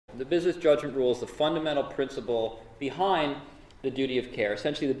The business judgment rule is the fundamental principle behind the duty of care.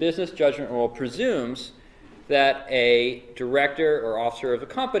 Essentially, the business judgment rule presumes that a director or officer of a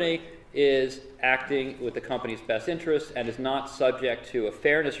company is acting with the company's best interests and is not subject to a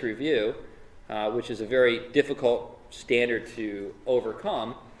fairness review, which is a very difficult standard to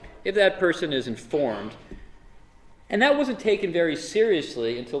overcome, if that person is informed. And that wasn't taken very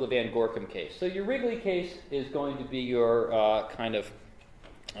seriously until the Van Gorkom case. So your Wrigley case is going to be your kind of,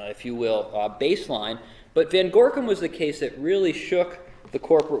 if you will, baseline. But Van Gorkom was the case that really shook the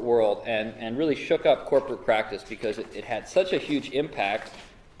corporate world and really shook up corporate practice because it had such a huge impact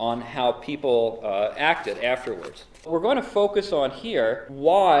on how people acted afterwards. We're going to focus on here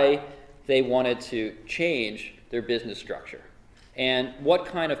why they wanted to change their business structure and what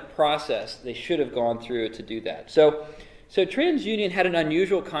kind of process they should have gone through to do that. So TransUnion had an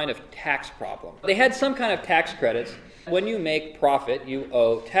unusual kind of tax problem. They had some kind of tax credits. When you make profit, you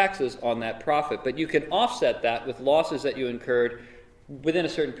owe taxes on that profit, but you can offset that with losses that you incurred within a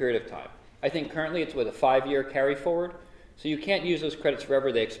certain period of time. I think currently it's with a 5-year carry forward. So you can't use those credits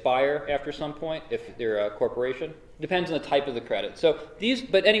forever. They expire after some point if they're a corporation. Depends on the type of the credit. So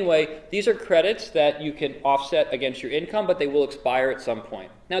but anyway, these are credits that you can offset against your income, but they will expire at some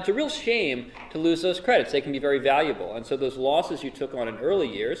point. Now, it's a real shame to lose those credits. They can be very valuable. And so those losses you took on in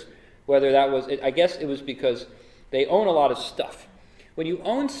early years, whether that was, I guess it was because they own a lot of stuff. When you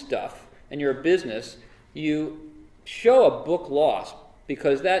own stuff and you're a business, you show a book loss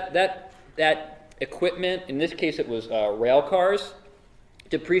because that equipment, in this case it was rail cars,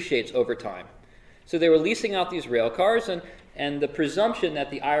 depreciates over time. So they were leasing out these rail cars, and the presumption that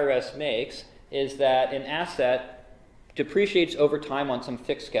the IRS makes is that an asset depreciates over time on some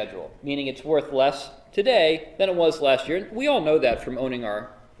fixed schedule, meaning it's worth less today than it was last year. And we all know that from owning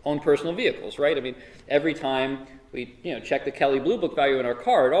our own personal vehicles, right? I mean, every time we check the Kelley Blue Book value in our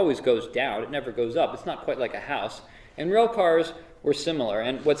car, it always goes down. It never goes up. It's not quite like a house. And rail cars were similar.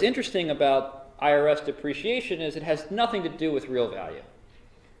 And what's interesting about IRS depreciation is it has nothing to do with real value.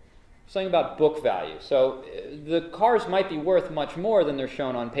 Something about book value. So the cars might be worth much more than they're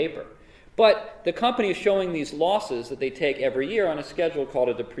shown on paper. But the company is showing these losses that they take every year on a schedule called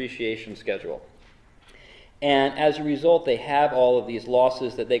a depreciation schedule. And as a result, they have all of these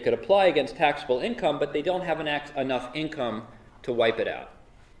losses that they could apply against taxable income, but they don't have enough income to wipe it out.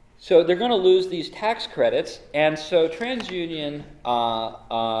 So they're going to lose these tax credits, and so TransUnion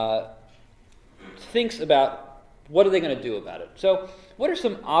thinks about what are they going to do about it. So what are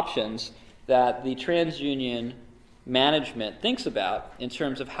some options that the TransUnion management thinks about in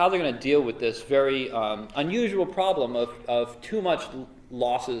terms of how they're going to deal with this very unusual problem of too much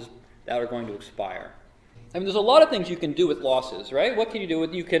losses that are going to expire? I mean, there's a lot of things you can do with losses, right? What can you do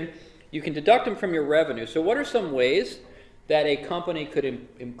with, you can deduct them from your revenue. So what are some ways that a company could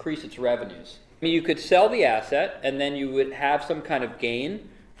increase its revenues? I mean, you could sell the asset and then you would have some kind of gain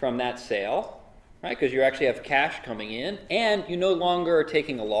from that sale, right? Because you actually have cash coming in and you no longer are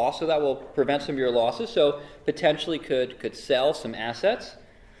taking a loss, so that will prevent some of your losses. So potentially could sell some assets.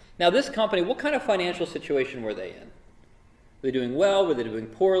 Now this company, what kind of financial situation were they in? Were they doing well? Were they doing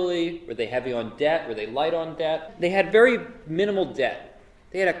poorly? Were they heavy on debt? Were they light on debt? They had very minimal debt.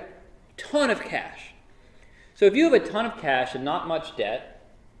 They had a ton of cash. So if you have a ton of cash and not much debt,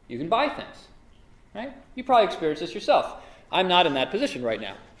 you can buy things, right? You probably experienced this yourself. I'm not in that position right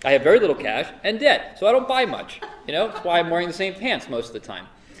now. I have very little cash and debt, so I don't buy much. That's why I'm wearing the same pants most of the time.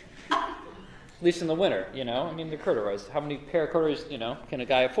 At least in the winter, I mean, the corduroys. How many pair of corduroys, can a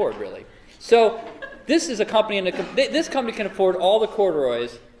guy afford, really? So this is a company, and this company can afford all the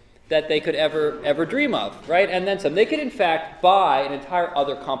corduroys that they could ever dream of, right? And then some. They could, in fact, buy an entire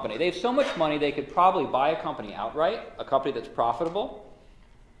other company. They have so much money, they could probably buy a company outright, a company that's profitable,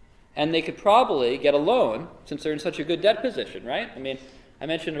 and they could probably get a loan since they're in such a good debt position, right? I mean, I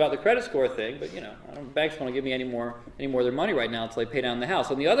mentioned about the credit score thing, but banks want to give me any more of their money right now until I pay down the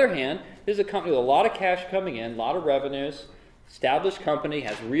house. On the other hand, this is a company with a lot of cash coming in, a lot of revenues, established company,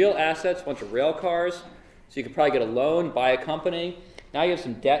 has real assets, a bunch of rail cars, so you could probably get a loan, buy a company. Now you have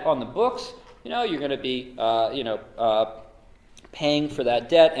some debt on the books. You're going to be paying for that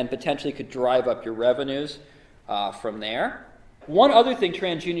debt and potentially could drive up your revenues from there. One other thing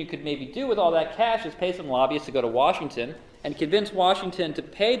TransUnion could maybe do with all that cash is pay some lobbyists to go to Washington and convince Washington to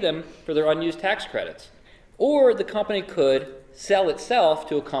pay them for their unused tax credits. Or the company could sell itself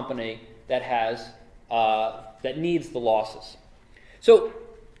to a company that has that needs the losses. So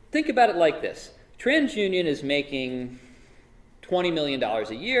think about it like this. TransUnion is making $20 million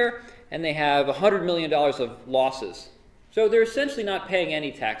a year, and they have $100 million of losses. So they're essentially not paying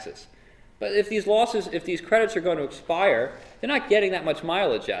any taxes. But if these credits are going to expire, they're not getting that much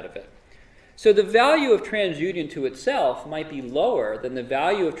mileage out of it. So the value of TransUnion to itself might be lower than the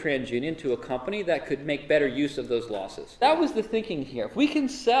value of TransUnion to a company that could make better use of those losses. That was the thinking here. If we can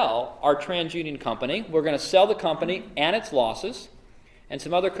sell our TransUnion company, we're going to sell the company and its losses, and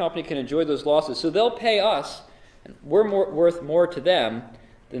some other company can enjoy those losses. So they'll pay us, and we're worth more to them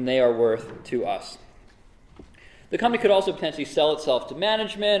than they are worth to us. The company could also potentially sell itself to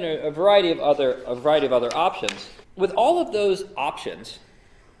management or a variety of other options. With all of those options,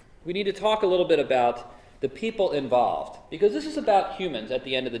 we need to talk a little bit about the people involved, because this is about humans at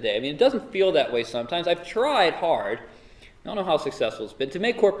the end of the day. I mean, it doesn't feel that way sometimes. I've tried hard, I don't know how successful it's been, to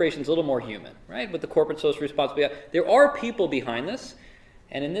make corporations a little more human, right? With the corporate social responsibility. There are people behind this,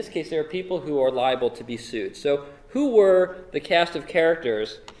 and in this case, there are people who are liable to be sued. So who were the cast of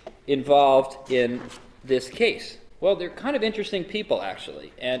characters involved in this case? Well, they're kind of interesting people,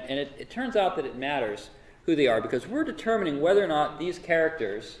 actually, and it turns out that it matters who they are, because we're determining whether or not these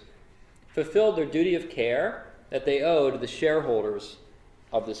characters fulfilled their duty of care that they owe to the shareholders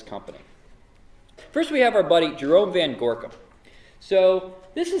of this company. First, we have our buddy Jerome Van Gorkom. So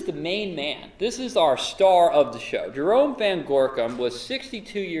this is the main man. This is our star of the show. Jerome Van Gorkom was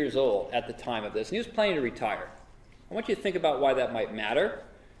 62 years old at the time of this, and he was planning to retire. I want you to think about why that might matter.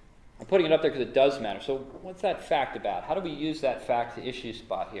 I'm putting it up there because it does matter. So what's that fact about? How do we use that fact to issue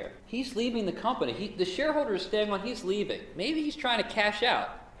spot here? He's leaving the company. The shareholder is staying on. He's leaving. Maybe he's trying to cash out.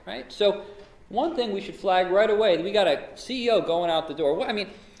 Right? So one thing we should flag right away, we got a CEO going out the door. I mean,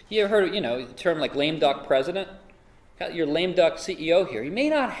 you ever heard of, the term like lame duck president? Got your lame duck CEO here. He may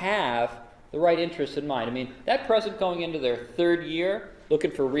not have the right interests in mind. I mean, that president going into their third year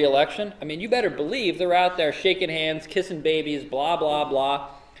looking for re-election, I mean, you better believe they're out there shaking hands, kissing babies, blah, blah, blah.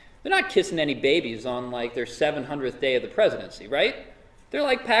 They're not kissing any babies on like their 700th day of the presidency, right? They're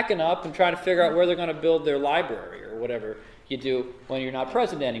like packing up and trying to figure out where they're going to build their library or whatever you do when you're not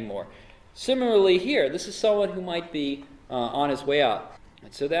president anymore. Similarly here, this is someone who might be on his way out.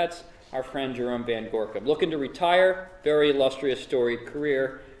 And so that's our friend Jerome Van Gorkom, looking to retire, very illustrious storied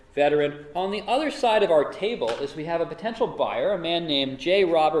career, veteran. On the other side of our table is we have a potential buyer, a man named J.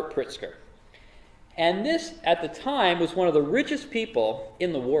 Robert Pritzker. And this, at the time, was one of the richest people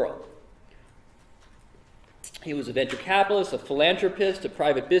in the world. He was a venture capitalist, a philanthropist, a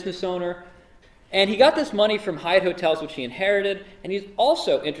private business owner. And he got this money from Hyatt Hotels, which he inherited, and he's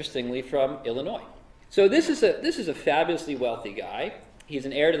also, interestingly, from Illinois. So this is a fabulously wealthy guy. He's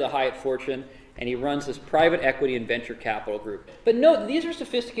an heir to the Hyatt fortune, and he runs this private equity and venture capital group. But note, these are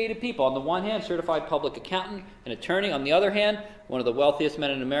sophisticated people. On the one hand, certified public accountant, an attorney. On the other hand, one of the wealthiest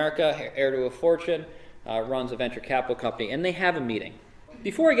men in America, heir to a fortune, runs a venture capital company, and they have a meeting.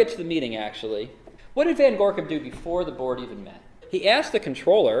 Before I get to the meeting, actually, what did Van Gorkom do before the board even met? He asked the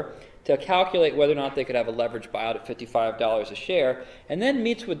controller to calculate whether or not they could have a leveraged buyout at $55 a share, and then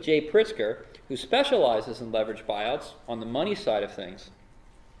meets with Jay Pritzker, who specializes in leveraged buyouts on the money side of things,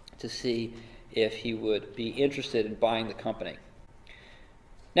 to see if he would be interested in buying the company.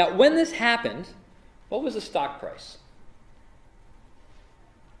 Now, when this happened, what was the stock price?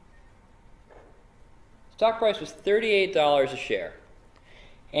 Stock price was $38 a share,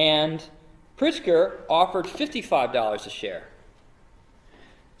 and Pritzker offered $55 a share.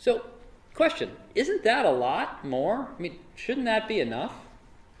 So, question, isn't that a lot more? I mean, shouldn't that be enough?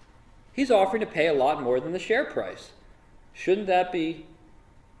 He's offering to pay a lot more than the share price. Shouldn't that be...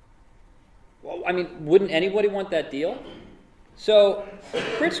 Well, I mean, wouldn't anybody want that deal? So,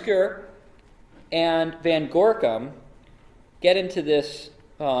 Pritzker and Van Gorkom get into this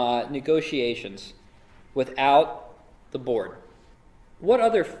negotiations without the board.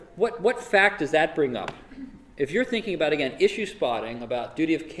 What fact does that bring up? If you're thinking about, again, issue spotting, about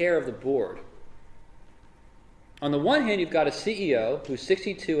duty of care of the board, on the one hand, you've got a CEO who's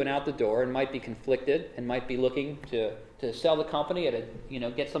 62 and out the door and might be conflicted and might be looking to sell the company at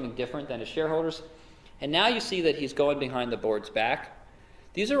get something different than his shareholders. And now you see that he's going behind the board's back.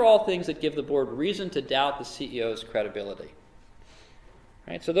 These are all things that give the board reason to doubt the CEO's credibility.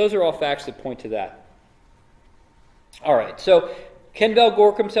 Right? So those are all facts that point to that. All right, so can Van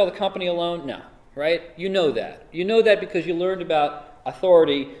Gorkom sell the company alone? No. Right? You know that. You know that because you learned about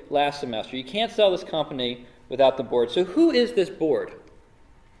authority last semester. You can't sell this company without the board. So who is this board?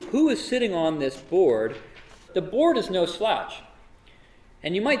 Who is sitting on this board? The board is no slouch.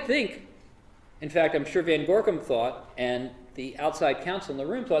 And you might think, in fact, I'm sure Van Gorkom thought, and the outside counsel in the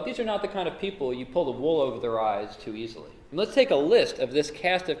room thought, these are not the kind of people you pull the wool over their eyes too easily. And let's take a list of this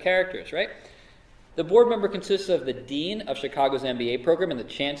cast of characters, right? The board member consists of the dean of Chicago's MBA program and the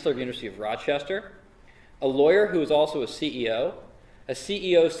chancellor of the University of Rochester, a lawyer who is also a CEO, a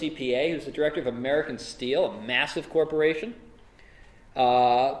CEO CPA who's the director of American Steel, a massive corporation.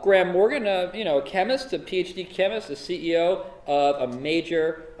 Graham Morgan, a chemist, a PhD chemist, the CEO of a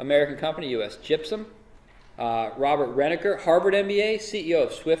major American company, U.S. Gypsum. Robert Renneker, Harvard MBA, CEO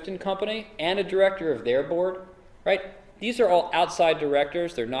of Swift & Company, and a director of their board, right? These are all outside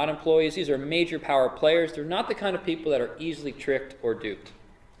directors. They're not employees. These are major power players. They're not the kind of people that are easily tricked or duped.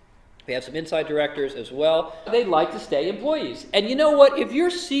 We have some inside directors as well. They like to stay employees. And you know what? If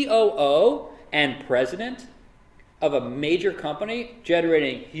you're COO and president of a major company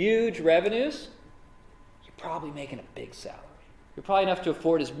generating huge revenues, you're probably making a big salary. You're probably enough to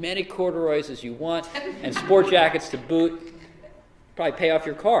afford as many corduroys as you want and sport jackets to boot. Probably pay off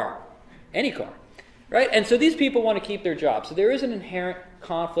your car, any car, right? And so these people want to keep their jobs. So there is an inherent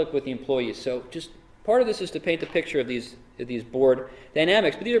conflict with the employees. So just part of this is to paint the picture of these board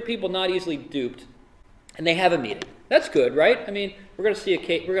dynamics. But these are people not easily duped, and they have a meeting. That's good, right? I mean, we're going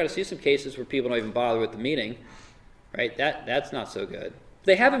to see some cases where people don't even bother with the meeting, right? That's not so good.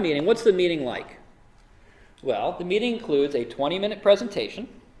 They have a meeting. What's the meeting like? Well, the meeting includes a 20-minute presentation,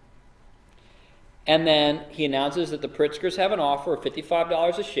 and then he announces that the Pritzkers have an offer of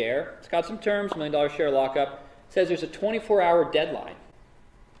 $55 a share. It's got some terms, $1 million share lockup. It says there's a 24-hour deadline.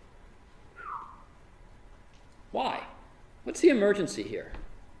 Why? What's the emergency here?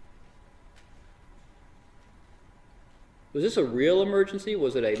 Was this a real emergency?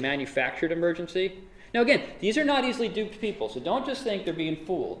 Was it a manufactured emergency? Now again, these are not easily duped people, so don't just think they're being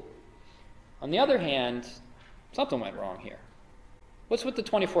fooled. On the other hand, something went wrong here. What's with the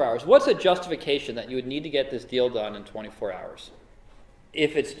 24 hours? What's a justification that you would need to get this deal done in 24 hours?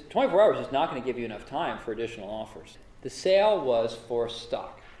 If it's 24 hours, it's not going to give you enough time for additional offers. The sale was for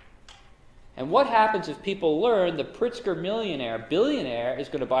stock. And what happens if people learn the Pritzker billionaire is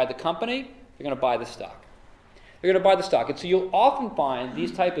going to buy the company, they're going to buy the stock. They're going to buy the stock. And so you'll often find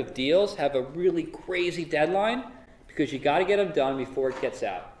these type of deals have a really crazy deadline because you got to get them done before it gets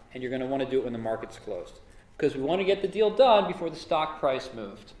out. And you're going to want to do it when the market's closed. Because we want to get the deal done before the stock price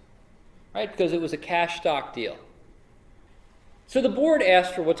moved. Right? Because it was a cash stock deal. So the board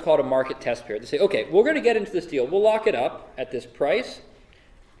asked for what's called a market test period. They say, okay, we're going to get into this deal. We'll lock it up at this price,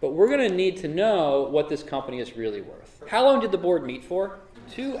 but we're going to need to know what this company is really worth. How long did the board meet for?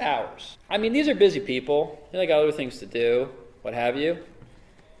 2 hours. I mean, these are busy people. They got other things to do, what have you.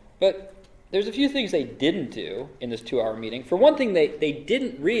 But there's a few things they didn't do in this 2-hour meeting. For one thing, they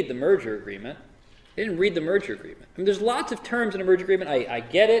didn't read the merger agreement. They didn't read the merger agreement. I mean, there's lots of terms in a merger agreement. I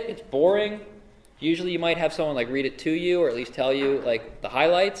get it. It's boring. Usually you might have someone like read it to you or at least tell you like the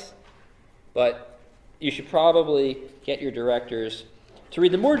highlights. But you should probably get your directors to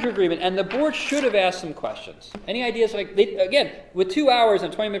read the merger agreement. And the board should have asked some questions. Any ideas? Again, with 2 hours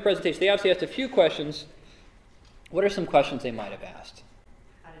and a 20-minute presentation, they obviously asked a few questions. What are some questions they might have asked?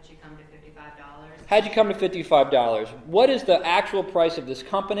 How did you come to $55? How'd you come to $55? What is the actual price of this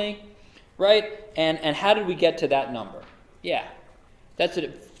company? Right? And how did we get to that number? Yeah, that's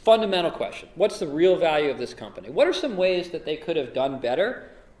a fundamental question. What's the real value of this company? What are some ways that they could have done better?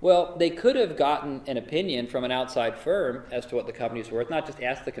 Well, they could have gotten an opinion from an outside firm as to what the company's worth, not just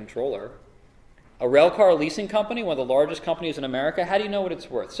ask the controller. A railcar leasing company, one of the largest companies in America, how do you know what it's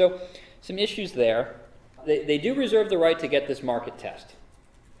worth? So some issues there. They do reserve the right to get this market test.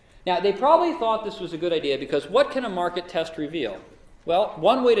 Now, they probably thought this was a good idea because what can a market test reveal? Well,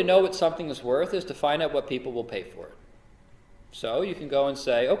 one way to know what something is worth is to find out what people will pay for it. So you can go and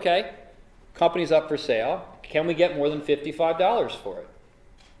say, okay, company's up for sale. Can we get more than $55 for it?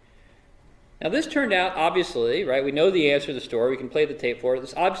 Now this turned out, obviously, right, we know the answer to the story. We can play the tape for it.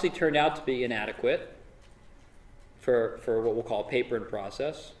 This obviously turned out to be inadequate for what we'll call paper and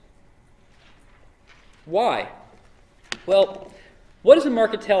process. Why? Well, what does the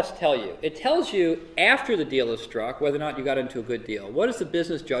market test tell you? It tells you after the deal is struck whether or not you got into a good deal. What does the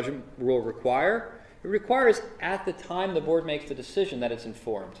business judgment rule require? It requires at the time the board makes the decision that it's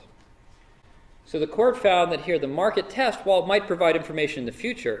informed. So the court found that here the market test, while it might provide information in the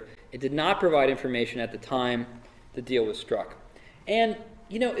future, it did not provide information at the time the deal was struck. And,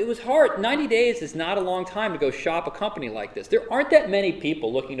 you know, it was hard. 90 days is not a long time to go shop a company like this. There aren't that many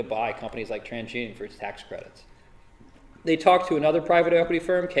people looking to buy companies like TransUnion for its tax credits. They talked to another private equity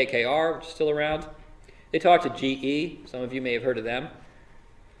firm, KKR, which is still around. They talked to GE. Some of you may have heard of them.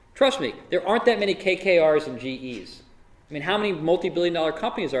 Trust me, there aren't that many KKRs and GEs. I mean, how many multi-billion-dollar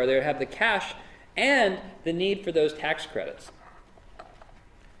companies are there that have the cash and the need for those tax credits?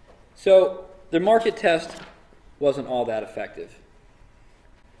 So the market test wasn't all that effective.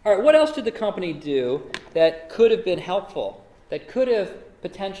 All right, what else did the company do that could have been helpful, that could have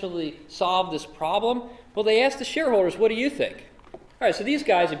potentially solved this problem? Well, they asked the shareholders, what do you think? All right, so these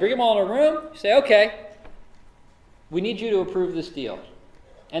guys, you bring them all in a room, you say, okay, we need you to approve this deal.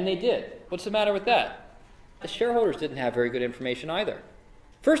 And they did. What's the matter with that? The shareholders didn't have very good information either.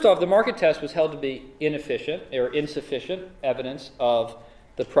 First off, the market test was held to be inefficient or insufficient evidence of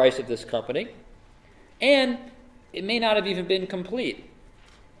the price of this company, and it may not have even been complete.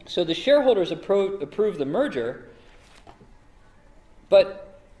 So the shareholders approved the merger,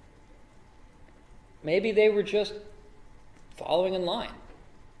 but maybe they were just following in line.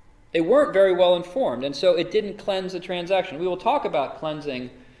 They weren't very well informed, and so it didn't cleanse the transaction. We will talk about cleansing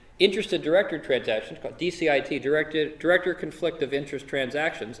interested director transactions, called DCIT, Director Conflict of Interest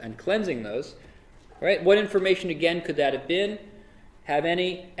transactions, and cleansing those. Right? What information, again, could that have been? Have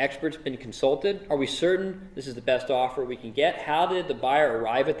any experts been consulted? Are we certain this is the best offer we can get? How did the buyer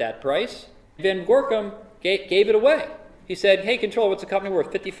arrive at that price? Van Gorkom gave it away. He said, hey, controller, what's the company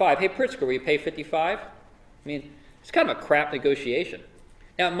worth? 55. Hey, Pritzker, will you pay 55? I mean, it's kind of a crap negotiation.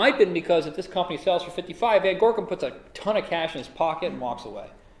 Now, it might have been because if this company sells for 55, Van Gorkom puts a ton of cash in his pocket and walks away,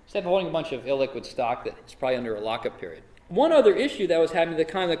 instead of holding a bunch of illiquid stock that is probably under a lockup period. One other issue that was happening, the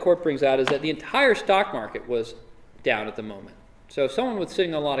kind the court brings out, is that the entire stock market was down at the moment. So someone with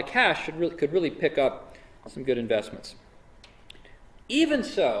sitting on a lot of cash could really pick up some good investments. Even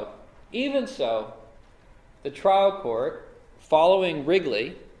so, the trial court, following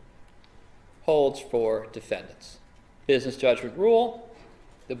Wrigley, holds for defendants. Business judgment rule,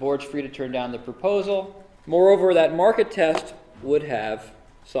 the board's free to turn down the proposal. Moreover, that market test would have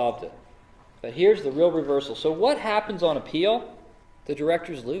solved it. But here's the real reversal. So what happens on appeal? The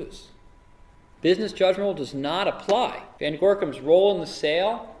directors lose. Business judgment rule does not apply. Van Gorkom's role in the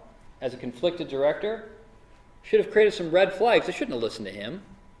sale as a conflicted director should have created some red flags. They shouldn't have listened to him.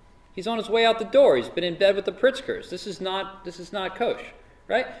 He's on his way out the door. He's been in bed with the Pritzkers. This is not kosher,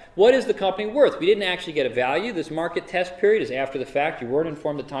 right? What is the company worth? We didn't actually get a value. This market test period is after the fact. You weren't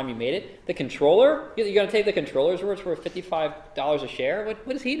informed the time you made it. The controller, you're going to take the controller's word for $55 a share? What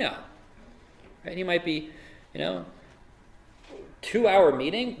does he know? Right? He might be, 2-hour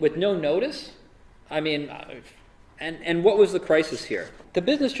meeting with no notice. I mean, and what was the crisis here? The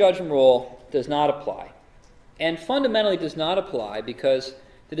business judgment rule does not apply, and fundamentally does not apply because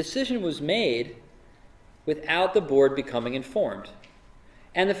the decision was made without the board becoming informed.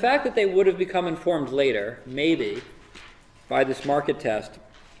 And the fact that they would have become informed later, maybe, by this market test,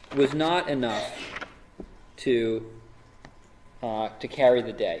 was not enough to carry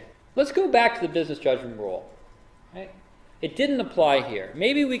the day. Let's go back to the business judgment rule. Right? It didn't apply here.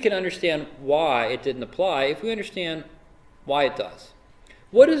 Maybe we can understand why it didn't apply if we understand why it does.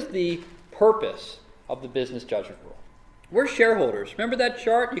 What is the purpose of the business judgment rule? We're shareholders. Remember that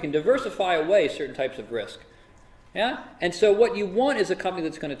chart? You can diversify away certain types of risk. Yeah? And so what you want is a company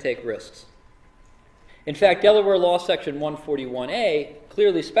that's going to take risks. In fact, Delaware Law Section 141A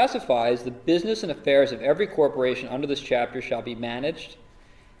clearly specifies the business and affairs of every corporation under this chapter shall be managed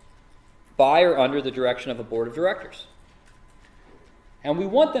by or under the direction of a board of directors. And we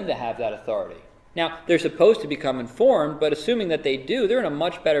want them to have that authority. Now, they're supposed to become informed, but assuming that they do, they're in a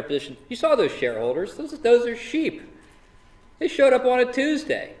much better position. You saw those shareholders. Those are sheep. They showed up on a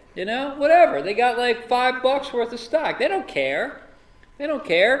Tuesday. Whatever. They got like $5 worth of stock. They don't care. They don't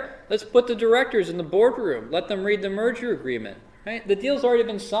care. Let's put the directors in the boardroom. Let them read the merger agreement. Right? The deal's already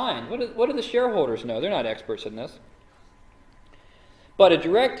been signed. What do the shareholders know? They're not experts in this. But a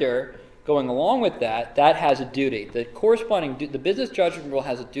director, going along with that has a duty. The business judgment rule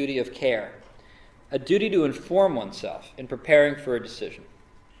has a duty of care, a duty to inform oneself in preparing for a decision.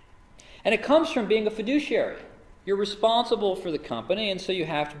 And it comes from being a fiduciary. You're responsible for the company, and so you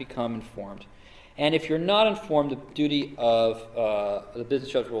have to become informed. And if you're not informed, the duty of the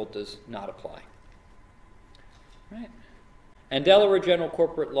business judgment rule does not apply. Right? And Delaware General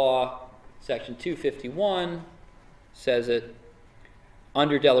Corporate Law, Section 251, says it.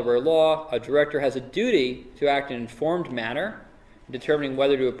 Under Delaware law, a director has a duty to act in an informed manner in determining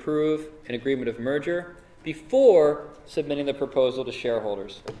whether to approve an agreement of merger before submitting the proposal to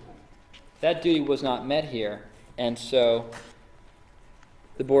shareholders. That duty was not met here, and so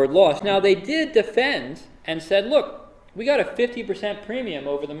the board lost. Now, they did defend and said, look, we got a 50% premium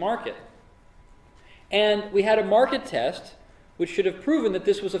over the market. And we had a market test which should have proven that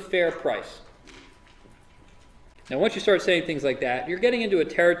this was a fair price. Now, once you start saying things like that, you're getting into a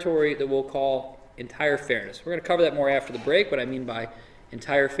territory that we'll call entire fairness. We're going to cover that more after the break, what I mean by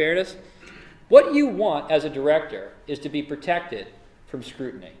entire fairness. What you want as a director is to be protected from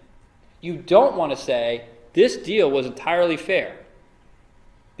scrutiny. You don't want to say, this deal was entirely fair,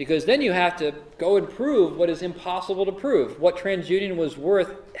 because then you have to go and prove what is impossible to prove. What TransUnion was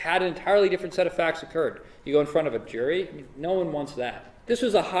worth had an entirely different set of facts occurred. You go in front of a jury, I mean, no one wants that. This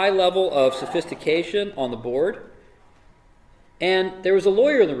was a high level of sophistication on the board, and there was a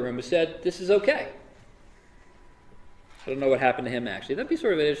lawyer in the room who said, this is okay. I don't know what happened to him, actually. That'd be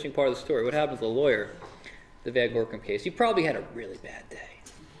sort of an interesting part of the story. What happened to the lawyer, the Van Gorkom case? He probably had a really bad day.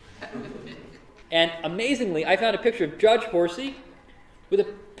 And amazingly, I found a picture of Judge Horsey with a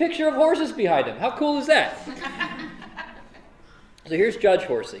picture of horses behind him. How cool is that? So here's Judge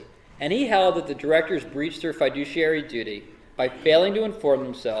Horsey. And he held that the directors breached their fiduciary duty by failing to inform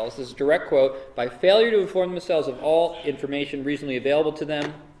themselves, this is a direct quote, by failure to inform themselves of all information reasonably available to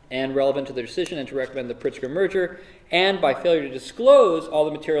them and relevant to their decision and to recommend the Pritzker merger, and by failure to disclose all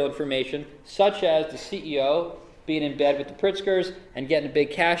the material information, such as the CEO being in bed with the Pritzkers and getting a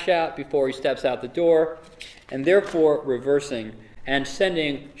big cash out before he steps out the door, and therefore reversing and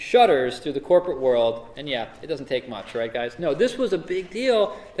sending shudders through the corporate world. And yeah, it doesn't take much, right, guys? No, this was a big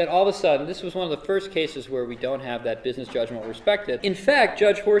deal that all of a sudden, this was one of the first cases where we don't have that business judgment respected. In fact,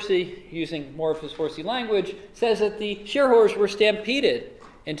 Judge Horsey, using more of his Horsey language, says that the shareholders were stampeded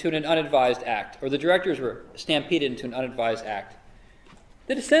into an unadvised act, or the directors were stampeded into an unadvised act.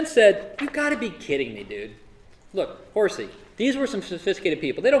 The dissent said, you've got to be kidding me, dude. Look, Horsey, these were some sophisticated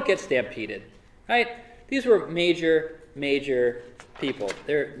people. They don't get stampeded, right? These were major people.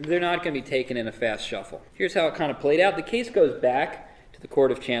 They're not going to be taken in a fast shuffle. Here's how it kind of played out. The case goes back to the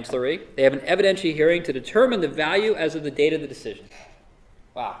Court of Chancellery. They have an evidentiary hearing to determine the value as of the date of the decision.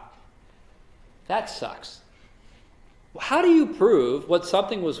 Wow. That sucks. How do you prove what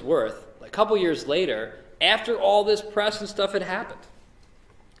something was worth a couple years later after all this press and stuff had happened?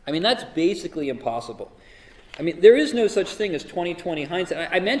 I mean, that's basically impossible. I mean, there is no such thing as 20/20 hindsight.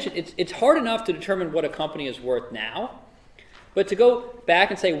 I mentioned it's hard enough to determine what a company is worth now, but to go back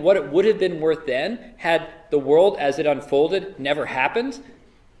and say what it would have been worth then had the world as it unfolded never happened,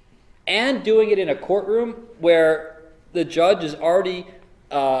 and doing it in a courtroom where the judge is already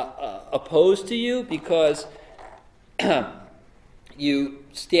opposed to you because you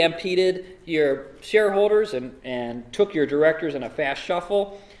stampeded your shareholders and took your directors in a fast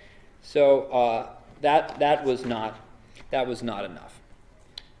shuffle. So that was not enough,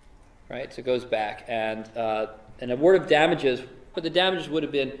 right? So it goes back, and an award of damages, but the damages would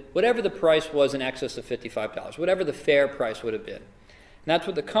have been whatever the price was in excess of $55, whatever the fair price would have been. And that's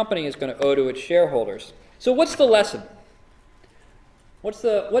what the company is going to owe to its shareholders. So what's the lesson? What's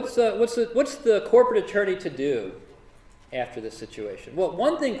the corporate attorney to do after this situation? Well,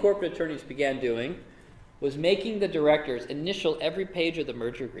 one thing corporate attorneys began doing was making the directors initial every page of the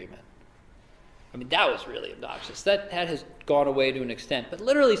merger agreement. I mean, that was really obnoxious. That has gone away to an extent. But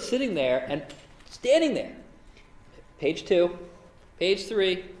literally sitting there and standing there, page 2, page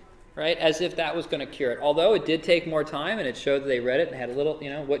 3, right, as if that was going to cure it. Although it did take more time, and it showed that they read it and had a little,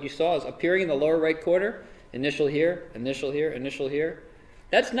 what you saw is appearing in the lower right corner, initial here, initial here, initial here.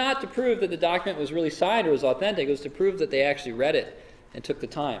 That's not to prove that the document was really signed or was authentic. It was to prove that they actually read it and took the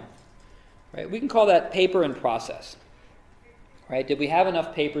time. Right? We can call that paper and process. Right? Did we have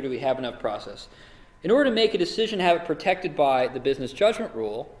enough paper? Do we have enough process? In order to make a decision, have it protected by the business judgment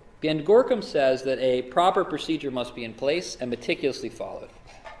rule, Van Gorkom says that a proper procedure must be in place and meticulously followed.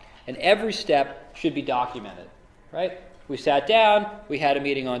 And every step should be documented. Right? We sat down, we had a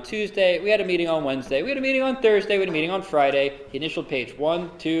meeting on Tuesday, we had a meeting on Wednesday, we had a meeting on Thursday, we had a meeting on Friday, the initial page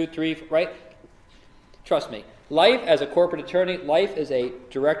 1, 2, 3, right? Trust me, life as a corporate attorney, life as a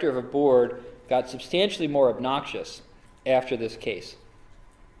director of a board got substantially more obnoxious after this case.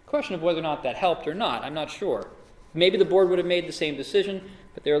 Question of whether or not that helped or not, I'm not sure. Maybe the board would have made the same decision,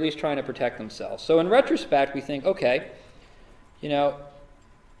 but they're at least trying to protect themselves. So in retrospect, we think, okay,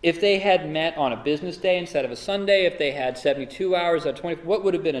 if they had met on a business day instead of a Sunday, if they had 72 hours on 20, what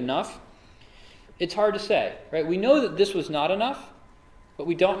would have been enough? It's hard to say, right? We know that this was not enough, but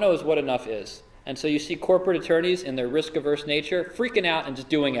we don't know what enough is. And so you see corporate attorneys in their risk-averse nature freaking out and just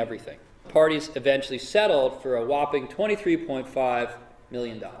doing everything. Parties eventually settled for a whopping $23.5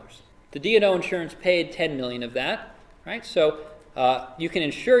 million. The D&O insurance paid $10 million of that, right? So you can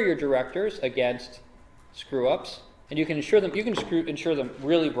insure your directors against screw-ups, and you can insure them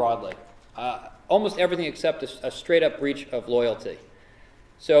really broadly. Almost everything except a straight-up breach of loyalty.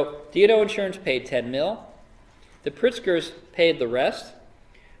 So D&O insurance paid $10 million. The Pritzkers paid the rest,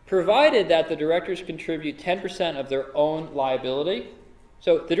 provided that the directors contribute 10% of their own liability.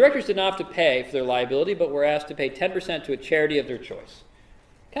 So the directors did not have to pay for their liability, but were asked to pay 10% to a charity of their choice.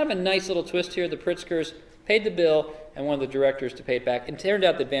 Kind of a nice little twist here. The Pritzkers paid the bill and wanted the directors to pay it back. And it turned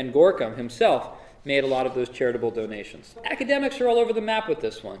out that Van Gorkom himself made a lot of those charitable donations. Academics are all over the map with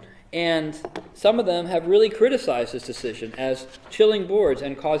this one, and some of them have really criticized this decision as chilling boards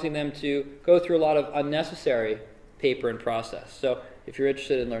and causing them to go through a lot of unnecessary paper and process. So if you're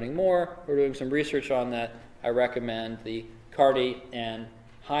interested in learning more or doing some research on that, I recommend the Carty and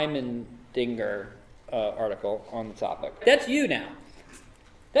Heimendinger article on the topic. That's you now.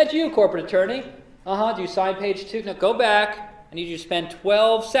 That's you, corporate attorney. Do you sign page 2? No, go back. I need you to spend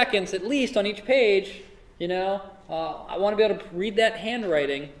 12 seconds at least on each page. I want to be able to read that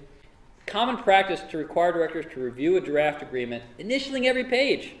handwriting. Common practice to require directors to review a draft agreement, initialing every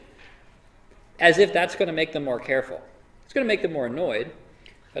page, as if that's going to make them more careful. It's going to make them more annoyed,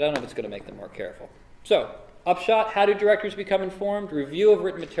 but I don't know if it's going to make them more careful. So, upshot, how do directors become informed? Review of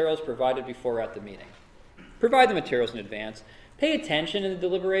written materials provided before or at the meeting. Provide the materials in advance. Pay attention in the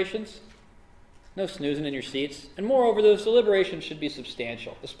deliberations. No snoozing in your seats. And moreover, those deliberations should be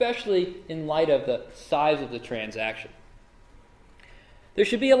substantial, especially in light of the size of the transaction. There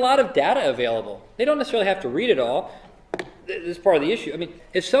should be a lot of data available. They don't necessarily have to read it all. This is part of the issue. I mean,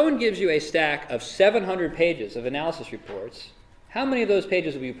 if someone gives you a stack of 700 pages of analysis reports, how many of those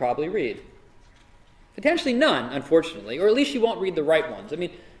pages will you probably read? Potentially none, unfortunately, or at least you won't read the right ones. I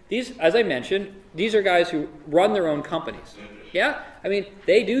mean, these, as I mentioned, these are guys who run their own companies. Yeah? I mean,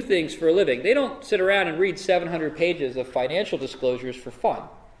 they do things for a living. They don't sit around and read 700 pages of financial disclosures for fun.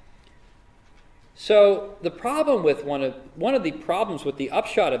 So the problem with one of the problems with the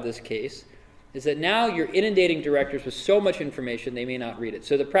upshot of this case is that now you're inundating directors with so much information they may not read it.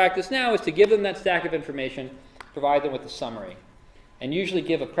 So the practice now is to give them that stack of information, provide them with a summary, and usually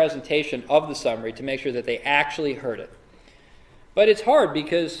give a presentation of the summary to make sure that they actually heard it. But it's hard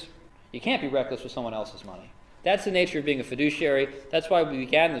because you can't be reckless with someone else's money. That's the nature of being a fiduciary. That's why we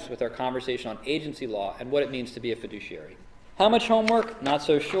began this with our conversation on agency law and what it means to be a fiduciary. How much homework? Not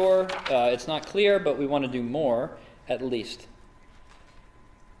so sure. It's not clear, but we want to do more, at least.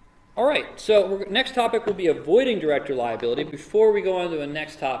 All right, so next topic will be avoiding director liability. Before we go on to the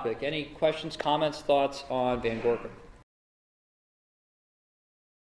next topic, any questions, comments, thoughts on Van Gorkom?